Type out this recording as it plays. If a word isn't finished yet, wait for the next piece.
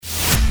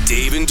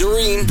Dave and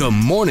Doreen, the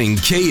morning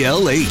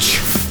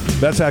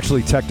KLH. That's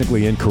actually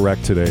technically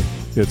incorrect today.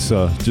 It's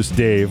just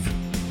Dave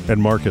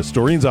and Marcus.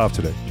 Doreen's off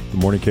today. The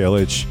morning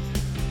KLH.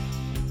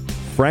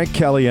 Frank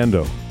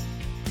Caliendo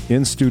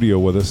in studio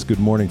with us. Good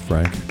morning,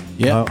 Frank.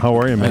 Yeah. How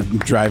are you, man? I'm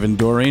driving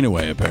Doreen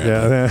away,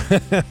 apparently.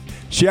 Yeah.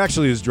 She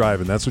actually is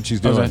driving. That's what she's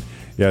doing. Okay.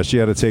 Yeah, she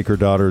had to take her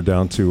daughter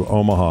down to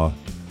Omaha.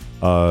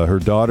 Her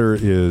daughter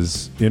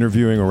is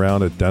interviewing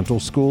around at dental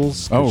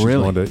schools. Oh,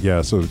 really?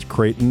 So it's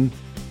Creighton.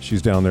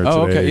 She's down there today.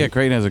 Oh, okay. Yeah,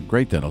 Creighton has a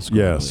great dental school.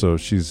 Yeah, so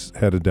she's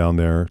headed down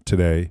there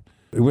today.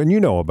 When you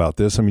know about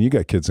this, I mean, you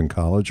got kids in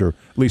college, or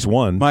at least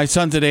one. My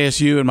son's at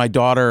ASU, and my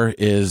daughter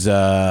is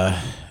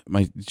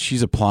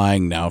she's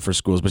applying now for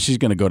schools, but she's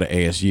going to go to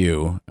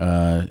ASU,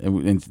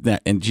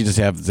 and she just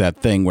has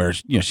that thing where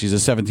she's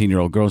a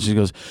 17-year-old girl. And she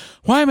goes,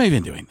 "Why am I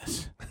even doing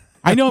this?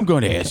 I know I'm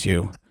going to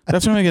ASU.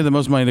 That's when I get the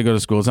most money to go to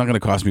school. It's not going to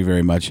cost me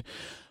very much.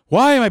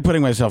 Why am I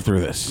putting myself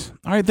through this?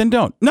 All right, then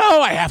don't.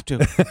 No, I have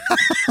to."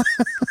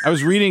 I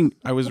was reading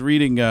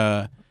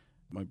my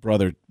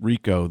brother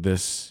Rico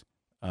this.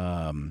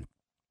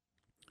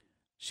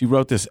 She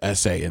wrote this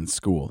essay in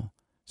school.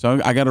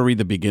 So I got to read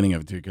the beginning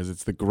of it, too, because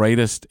it's the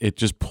greatest. It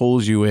just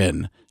pulls you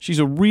in. She's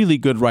a really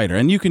good writer.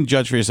 And you can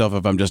judge for yourself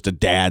if I'm just a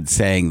dad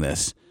saying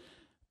this.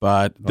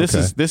 But this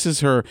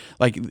is her,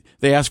 like,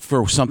 they asked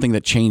for something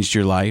that changed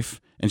your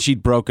life, and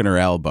she'd broken her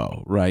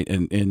elbow, right?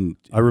 And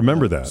I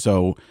remember that.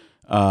 So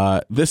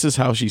this is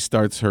how she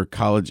starts her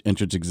college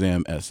entrance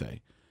exam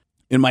essay.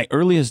 In my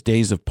earliest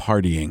days of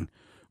partying,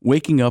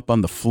 waking up on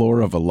the floor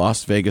of a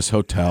Las Vegas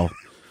hotel,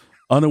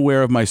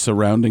 unaware of my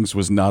surroundings,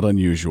 was not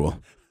unusual.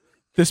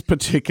 This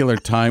particular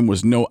time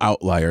was no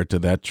outlier to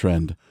that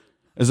trend.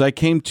 As I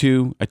came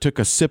to, I took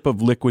a sip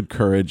of liquid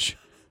courage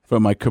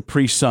from my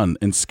Capri Sun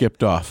and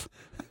skipped off.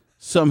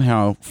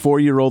 Somehow,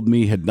 4-year-old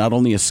me had not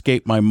only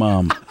escaped my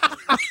mom,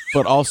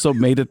 but also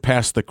made it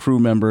past the crew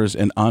members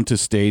and onto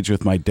stage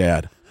with my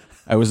dad.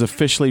 I was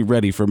officially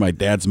ready for my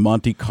dad's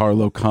Monte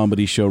Carlo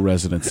comedy show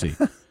residency,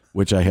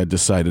 which I had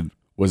decided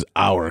was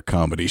our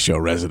comedy show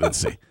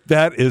residency.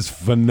 That is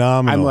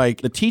phenomenal. I'm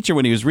like, the teacher,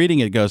 when he was reading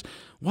it, goes,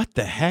 "What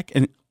the heck?"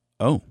 And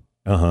oh,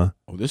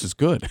 this is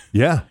good.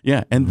 Yeah.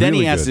 Yeah. And then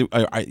Really he asked,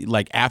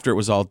 like, after it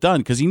was all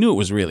done, because he knew it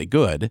was really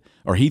good,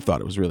 or he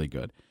thought it was really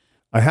good.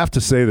 I have to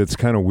say that's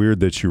kind of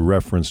weird that you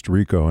referenced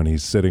Rico, and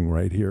he's sitting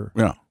right here.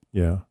 Yeah.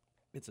 Yeah.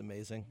 It's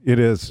amazing. It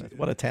is.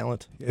 What a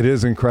talent. It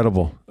is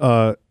incredible.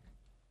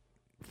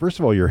 First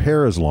of all, your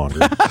hair is longer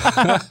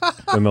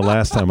than the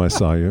last time I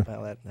saw you.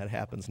 Well, that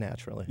happens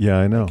naturally. Yeah,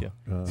 I know.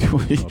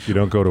 Thank you. If you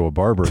don't go to a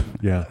barber.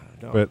 Yeah.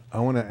 No. But I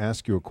want to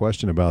ask you a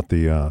question about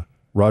the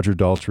Roger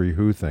Daltrey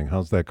Who thing.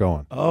 How's that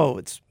going? Oh,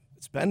 it's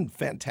been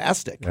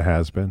fantastic. It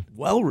has been.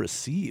 Well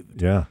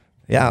received. Yeah.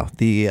 Yeah.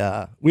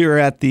 We were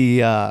at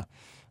the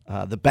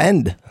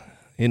Bend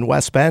in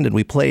West Bend, and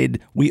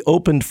we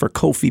opened for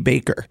Kofi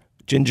Baker,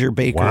 Ginger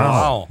Baker.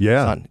 Wow.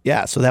 Yeah. Son.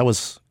 Yeah. So that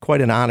was quite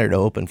an honor to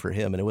open for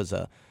him, and it was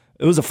a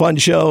fun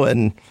show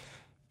and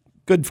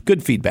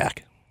good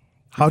feedback.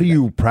 How do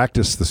you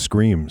practice the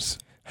screams?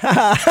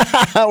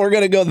 We're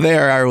gonna go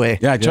there, are we?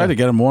 Yeah, I tried to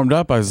get him warmed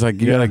up. I was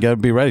like, you gotta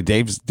be ready.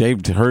 Dave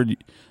heard,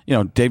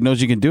 Dave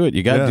knows you can do it.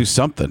 You got to do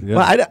something. Yeah.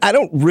 Well, I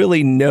don't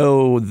really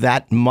know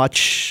that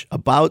much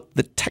about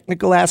the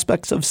technical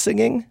aspects of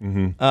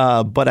singing,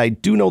 but I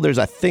do know there's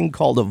a thing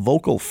called a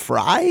vocal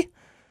fry,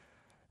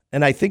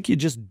 and I think you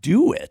just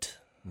do it.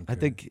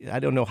 Okay. I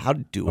don't know how to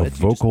do it.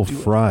 Vocal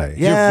fry.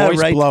 Yeah, does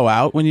your voice blow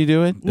out when you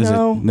do it?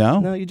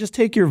 No, you just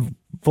take your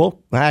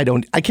vocal. I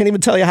can't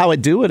even tell you how I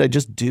do it. I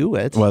just do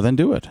it. Well, then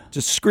do it.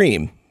 Just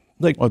scream.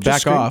 Like, Well,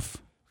 back scream. off.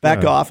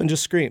 Back off and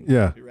just scream.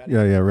 Yeah. You ready?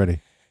 Yeah,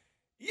 ready.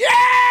 Yeah!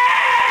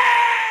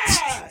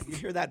 You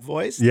hear that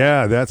voice?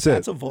 Yeah, that's it.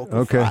 That's a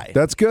vocal Okay, fry.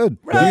 that's good.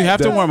 Do you have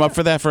to warm up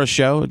for that for a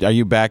show? Are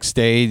you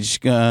backstage?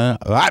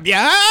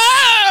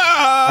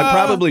 I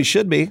probably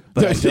should be,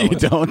 but I don't. You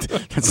don't?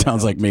 That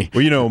sounds like me.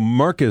 Well,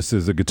 Marcus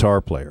is a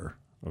guitar player,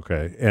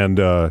 okay? And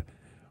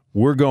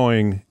we're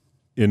going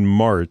in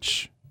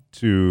March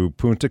to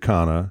Punta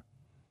Cana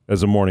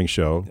as a morning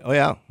show. Oh,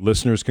 yeah.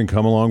 Listeners can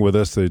come along with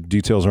us. The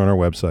details are on our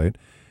website.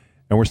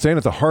 And we're staying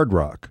at the Hard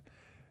Rock.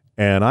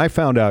 And I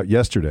found out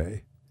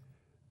yesterday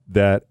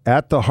that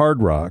at the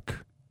Hard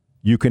Rock,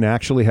 you can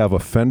actually have a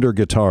Fender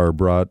guitar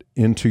brought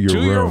into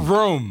your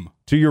room.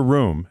 To your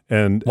room.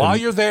 And while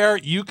you're there,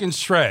 you can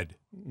shred.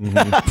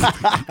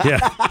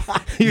 Yeah.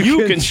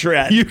 You can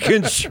shred. You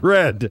can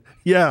shred.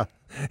 Yeah.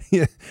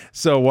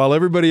 So while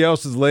everybody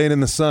else is laying in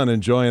the sun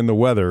enjoying the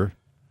weather,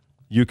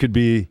 you could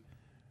be,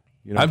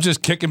 I'm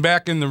just kicking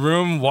back in the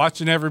room,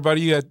 watching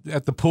everybody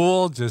at the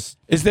pool.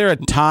 Is there a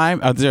time?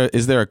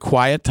 Is there a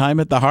quiet time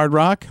at the Hard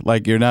Rock?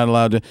 Like you're not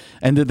allowed to.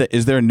 And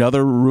is there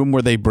another room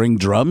where they bring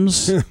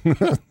drums?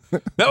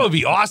 That would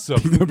be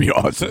awesome. That would be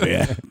awesome.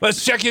 Yeah.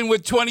 Let's check in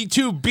with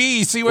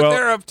 22B, see what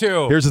they're up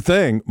to. Here's the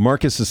thing: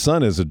 Marcus's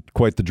son is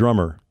quite the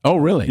drummer. Oh,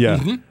 really? Yeah.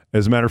 Mm-hmm.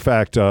 As a matter of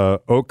fact,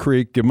 Oak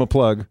Creek, give him a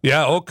plug.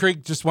 Yeah, Oak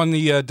Creek just won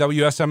the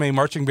WSMA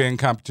marching band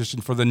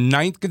competition for the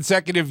 9th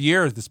consecutive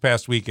year this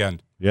past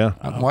weekend. Yeah.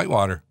 Out in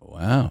Whitewater.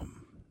 Wow.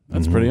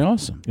 That's pretty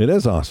awesome. It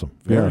is awesome.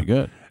 Very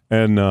good.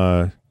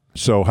 And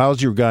so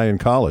how's your guy in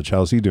college?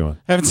 How's he doing?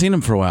 Haven't seen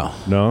him for a while.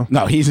 No?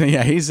 No, he's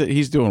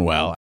doing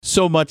well.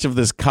 So much of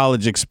this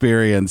college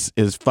experience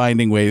is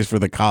finding ways for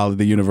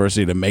the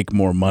university to make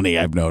more money,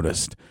 I've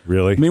noticed.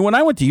 Really? I mean, when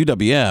I went to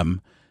UWM,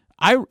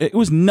 it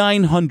was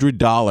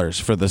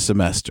 $900 for the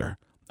semester.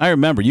 I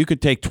remember you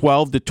could take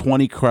 12 to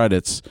 20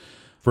 credits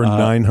For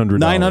 $900.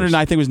 $900,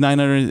 I think it was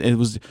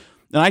 $900.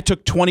 And I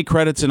took 20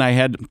 credits, and I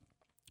had,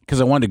 because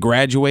I wanted to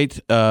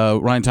graduate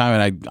around in time,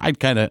 and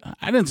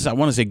I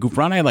want to say goof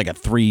around. I had like a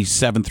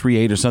 3.7,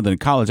 3.8 or something in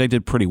college. I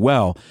did pretty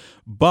well,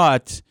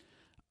 but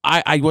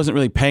I wasn't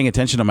really paying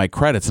attention to my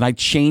credits, and I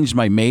changed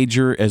my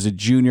major as a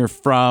junior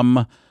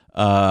from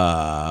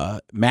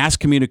mass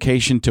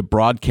communication to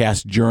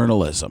broadcast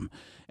journalism.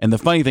 And the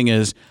funny thing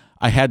is,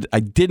 I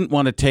didn't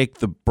want to take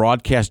the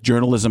broadcast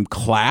journalism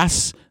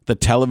class, the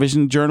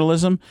television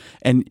journalism,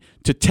 and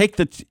to take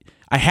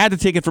I had to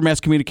take it for mass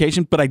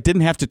communication, but I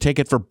didn't have to take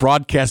it for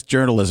broadcast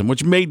journalism,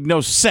 which made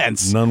no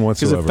sense. None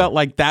whatsoever. Because it felt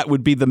like that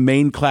would be the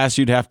main class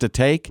you'd have to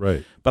take.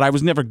 Right. But I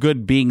was never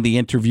good being the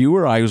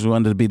interviewer. I always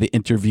wanted to be the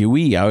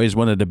interviewee. I always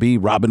wanted to be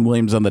Robin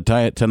Williams on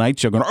the Tonight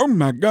Show going, oh,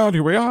 my God,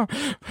 here we are.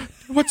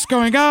 What's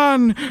going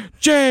on?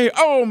 Jay,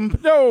 oh,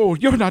 no,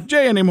 you're not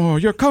Jay anymore.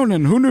 You're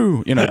Conan. Who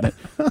knew? You know,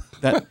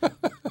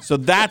 so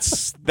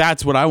that's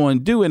what I want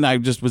to do. And I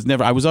just was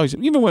never, I was always,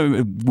 even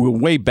when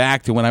way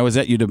back to when I was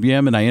at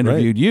UWM and I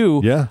interviewed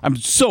you, Yeah. I'm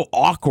so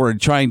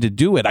awkward trying to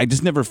do it. I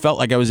just never felt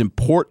like I was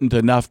important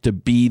enough to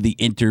be the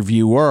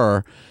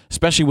interviewer,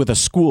 especially with a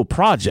school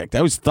project. I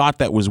always thought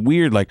that was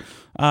weird. Like,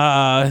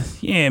 yeah,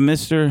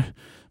 Mr.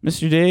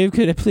 Dave,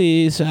 could I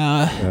please,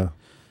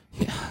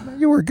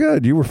 You were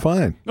good. You were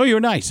fine. Oh, you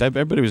were nice.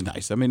 Everybody was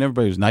nice. I mean,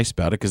 everybody was nice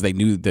about it because they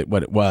knew that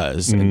what it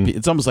was. And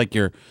it's almost like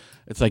your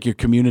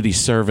community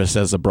service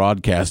as a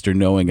broadcaster,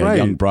 knowing a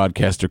young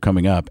broadcaster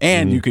coming up,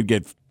 and you could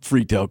get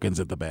free tokens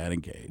at the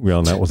batting cage. Well,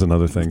 and that was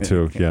another thing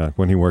too. Yeah,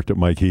 when he worked at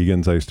Mike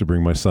Hegan's, I used to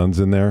bring my sons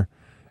in there,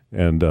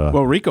 and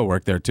well, Rico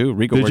worked there too.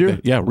 Rico Did worked you?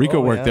 there. Yeah,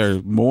 Rico worked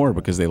there more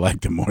because they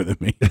liked him more than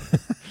me.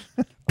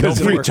 No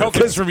free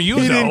tokens from you,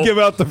 he though. didn't give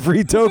out the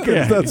free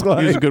tokens. That's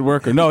why He was a good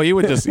worker. No, he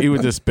would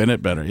just spin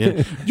it better.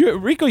 Yeah.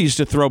 Rico used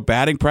to throw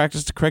batting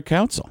practice to Craig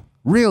Counsell.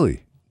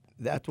 Really.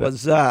 That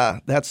was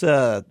that's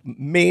a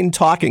main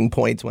talking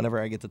point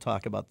whenever I get to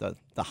talk about the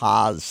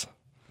Haas.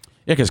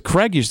 Yeah, because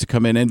Craig used to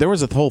come in, and there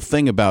was a whole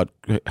thing about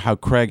how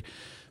Craig,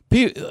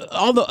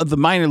 all the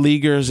minor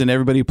leaguers and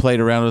everybody who played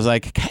around was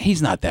like,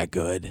 he's not that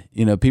good.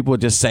 You know, people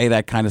would just say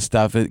that kind of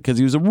stuff because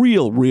he was a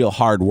real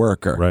hard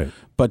worker, Right?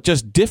 But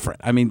just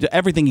different. I mean,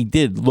 everything he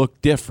did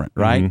looked different,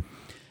 right? Mm-hmm.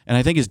 And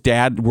I think his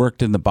dad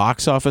worked in the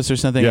box office or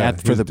something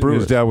for the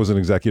Brewers. His dad was an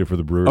executive for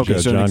the Brewers. Okay,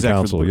 so an John exec for the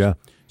Counsell. Brewers. Yeah.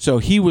 So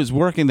he was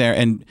working there,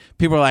 and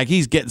people were like,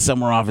 he's getting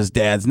somewhere off his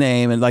dad's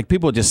name. And like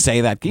people would just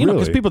say that, you know,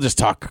 because Really? people just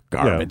talk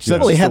garbage. Yeah.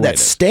 That's Well, he just had the way that it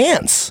is.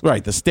 stance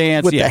Right, the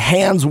stance. with yeah. the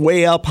hands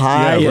way up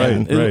high. Yeah, right,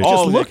 and right. It All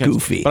just that looked kind of-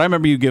 goofy. But I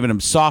remember you giving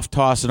him soft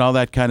toss and all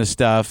that kind of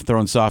stuff,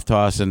 throwing soft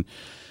toss, and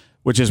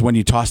which is when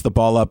you toss the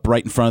ball up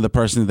right in front of the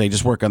person. They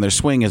just work on their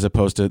swing as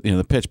opposed to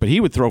the pitch. But he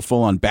would throw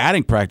full on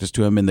batting practice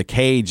to him in the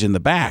cage in the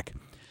back,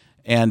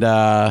 and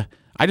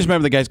I just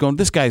remember the guys going,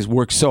 "This guy's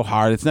worked so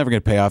hard; it's never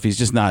going to pay off. He's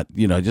just not,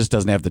 just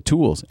doesn't have the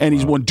tools." And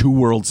he's won 2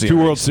 World Series. 2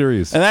 World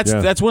Series. And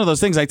that's one of those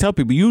things I tell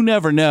people. You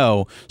never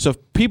know. So if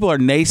people are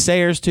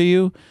naysayers to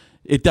you,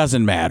 it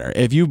doesn't matter.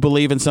 If you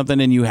believe in something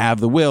and you have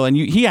the will, and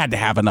he had to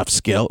have enough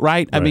skill,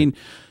 right? I mean,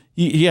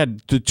 he had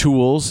the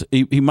tools.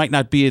 He might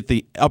not be at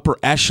the upper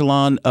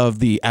echelon of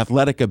the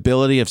athletic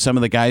ability of some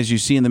of the guys you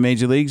see in the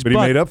major leagues, But he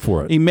made up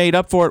for it. He made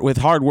up for it with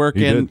hard work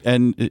He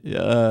and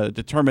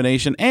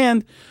determination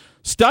and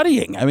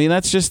studying. I mean,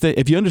 that's just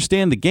if you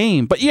understand the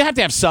game. But you have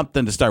to have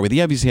something to start with.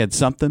 He obviously had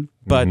something,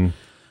 but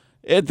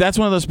that's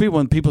one of those people.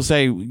 When people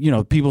say,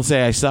 people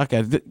say I suck,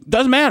 it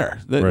doesn't matter.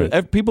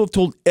 Right. People have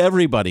told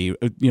everybody,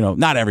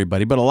 not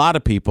everybody, but a lot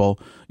of people,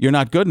 you're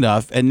not good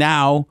enough. And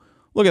now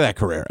look at that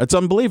career. It's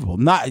unbelievable.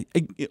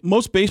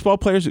 Most baseball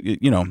players,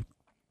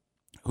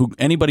 who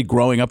anybody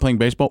growing up playing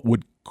baseball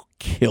would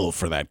kill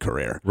for that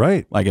career.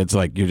 Right. Like it's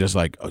like you're just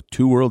like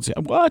 2 World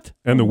Series. What?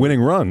 And the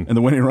winning run. And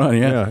the winning run,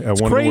 yeah. Yeah,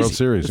 It's won the crazy. World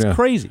Series, It's yeah.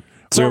 crazy.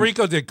 So,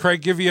 Rico, did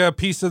Craig give you a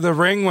piece of the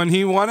ring when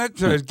he won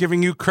it,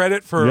 giving you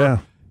credit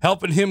for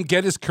helping him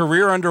get his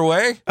career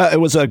underway? It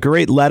was a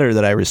great letter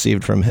that I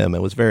received from him.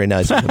 It was very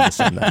nice of him to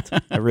send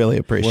that. I really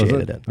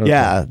appreciated it. Okay.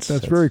 Yeah,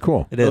 That's very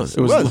cool. It is.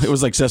 It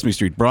was like Sesame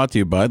Street, brought to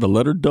you by the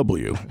letter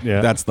W.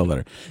 Yeah. That's the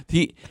letter.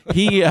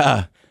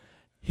 I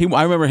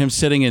remember him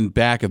sitting in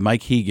back of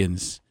Mike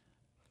Hegan's,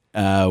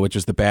 which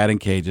was the batting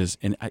cages,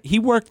 and he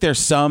worked there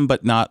some,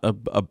 but not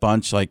a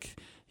bunch. Like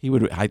he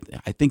would, I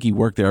think he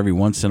worked there every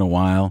once in a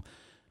while.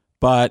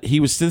 But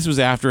this was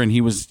after, and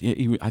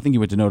I think he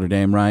went to Notre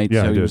Dame, right?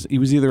 Yeah, so he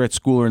was either at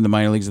school or in the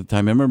minor leagues at the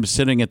time. I remember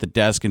sitting at the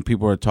desk, and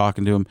people were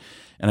talking to him,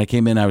 and I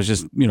came in. I was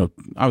just,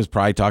 I was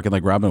probably talking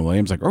like Robin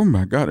Williams, like, oh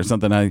my God, or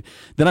something.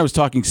 Then I was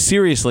talking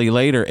seriously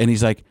later, and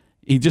he's like,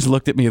 he just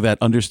looked at me with that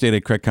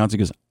understated Craig Counsell.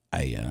 He goes,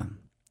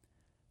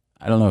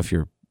 I don't know if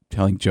you're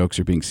telling jokes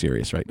or being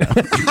serious right now.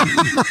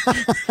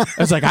 I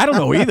was like, I don't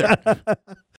know either.